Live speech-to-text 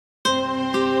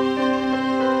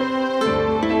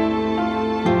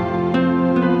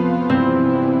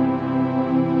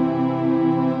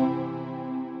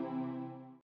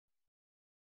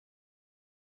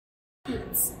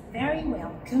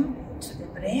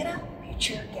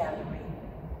picture gallery.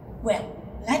 Well,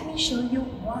 let me show you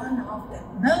one of the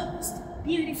most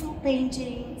beautiful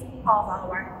paintings of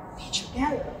our picture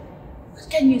gallery. What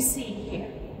can you see here?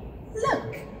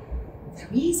 Look, there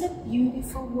is a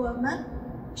beautiful woman.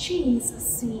 She is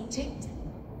seated.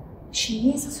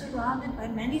 She is surrounded by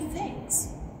many things.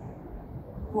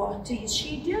 What is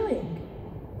she doing?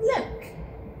 Look.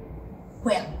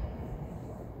 Well,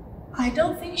 I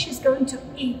don't think she's going to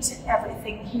eat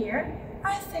everything here.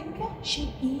 I think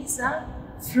she is a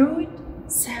fruit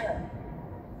seller.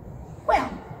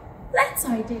 Well, let's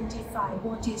identify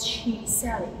what is she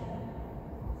selling.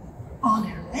 On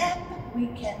her lap, we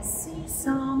can see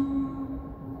some...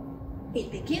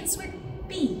 It begins with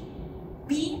B.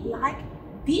 B like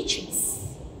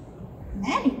peaches.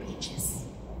 Many peaches.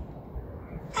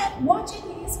 And what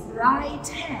in his right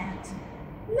hand?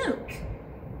 Look.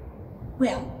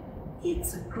 Well,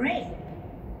 it's a grape.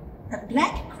 A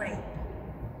black grape.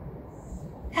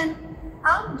 And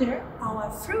under our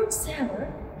fruit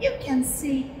cellar, you can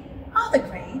see other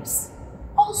grapes,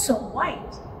 also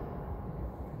white.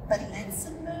 But let's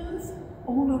move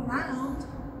all around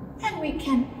and we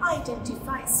can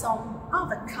identify some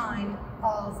other kind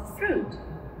of fruit,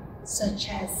 such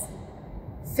as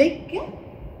fig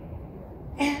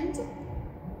and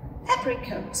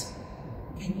apricot.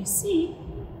 Can you see?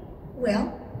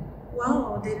 Well,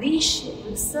 wow,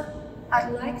 delicious.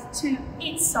 I'd like to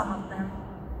eat some of them.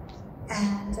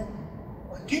 And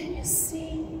what can you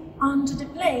see under the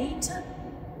plate?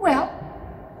 Well,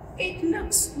 it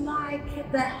looks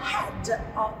like the head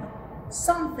of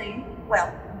something.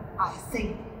 Well, I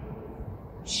think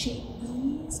it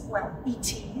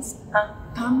is a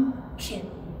pumpkin.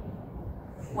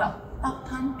 Well, a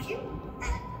pumpkin,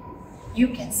 and you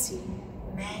can see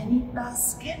many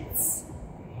baskets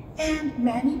and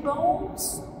many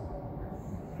bowls.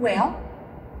 Well,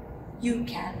 you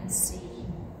can see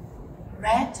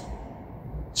red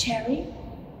cherry,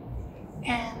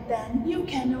 and then you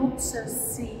can also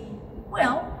see,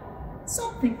 well,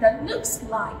 something that looks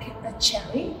like a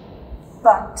cherry,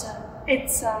 but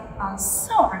it's a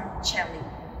sour cherry.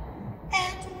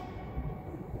 And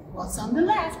what's on the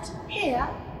left here?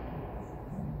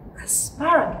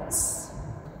 Asparagus.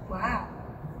 Wow,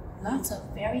 lots of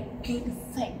very good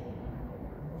things.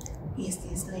 Is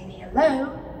this lady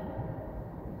alone?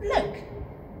 Look,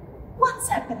 what's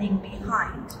happening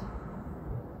behind?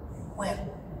 Well,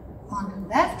 on the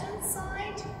left-hand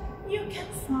side, you can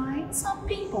find some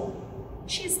people.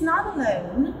 She's not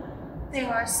alone.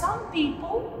 There are some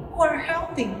people who are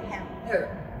helping her.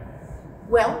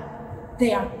 Well,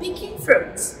 they are picking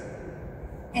fruits.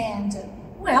 And,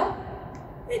 well,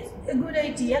 it's a good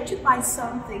idea to buy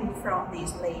something from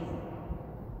this lady.